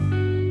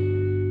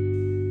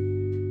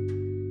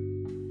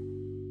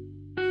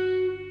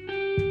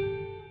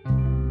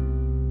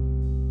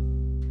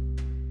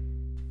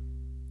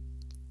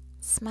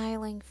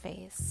smiling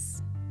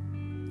face.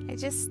 I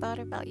just thought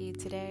about you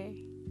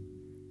today.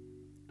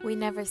 We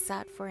never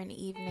sat for an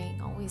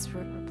evening, always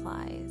wrote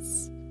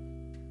replies.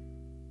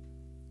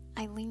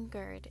 I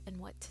lingered in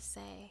what to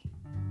say.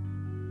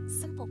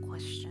 Simple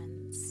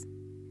questions.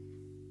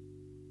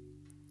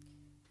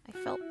 I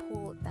felt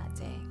pulled that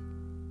day.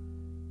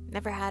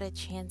 Never had a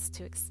chance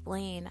to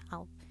explain.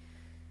 I'll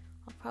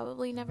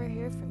probably never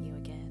hear from you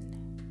again.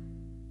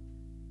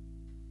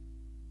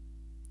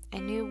 I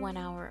knew 1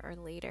 hour or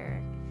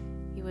later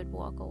you would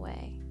walk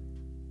away.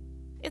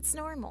 It's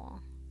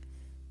normal.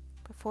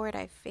 Before it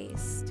I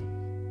faced.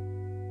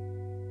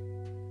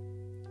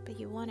 But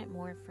you wanted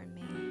more from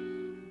me.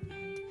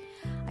 And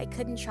I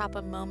couldn't trap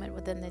a moment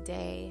within the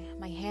day.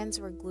 My hands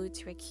were glued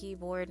to a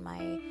keyboard.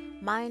 My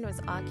mind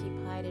was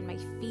occupied and my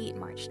feet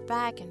marched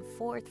back and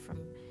forth from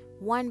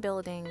one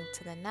building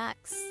to the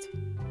next.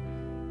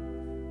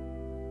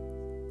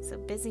 So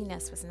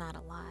busyness was not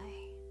a lie.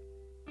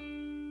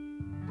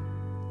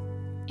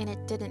 And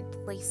it didn't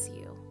place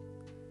you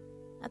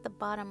at the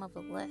bottom of a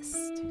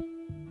list.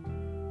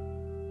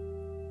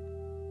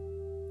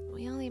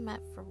 We only met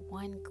for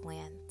one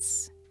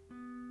glance.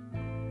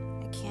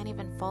 I can't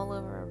even fall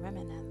over a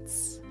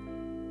reminiscence.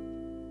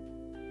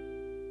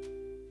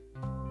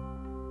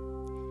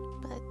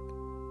 But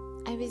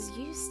I was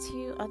used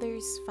to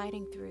others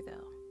fighting through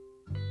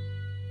though.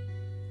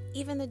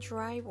 Even the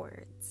dry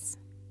words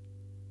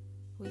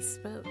we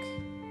spoke.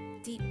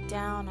 Deep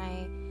down,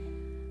 I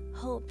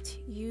hoped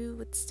you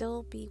would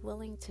still be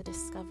willing to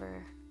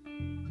discover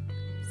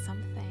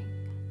something,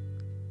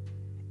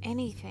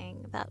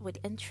 anything that would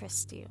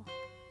interest you.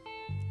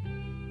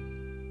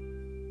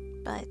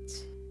 But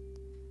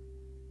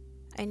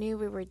I knew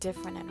we were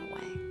different in a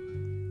way.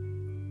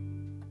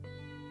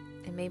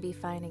 And maybe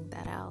finding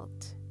that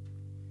out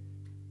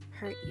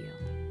hurt you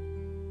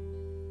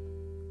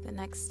the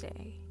next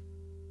day.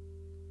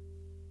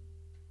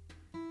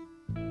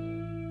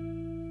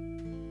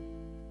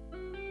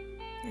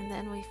 And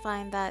then we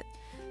find that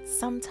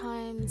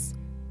sometimes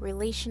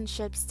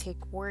relationships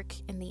take work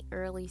in the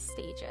early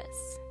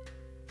stages.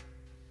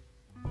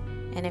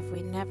 And if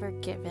we never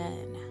give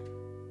in,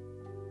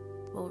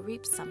 we'll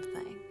reap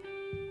something.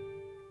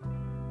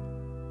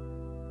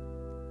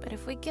 But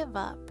if we give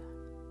up,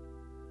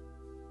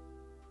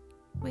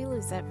 we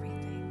lose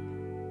everything.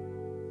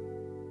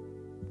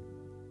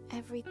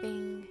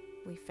 Everything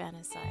we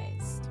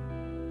fantasized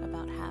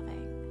about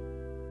having.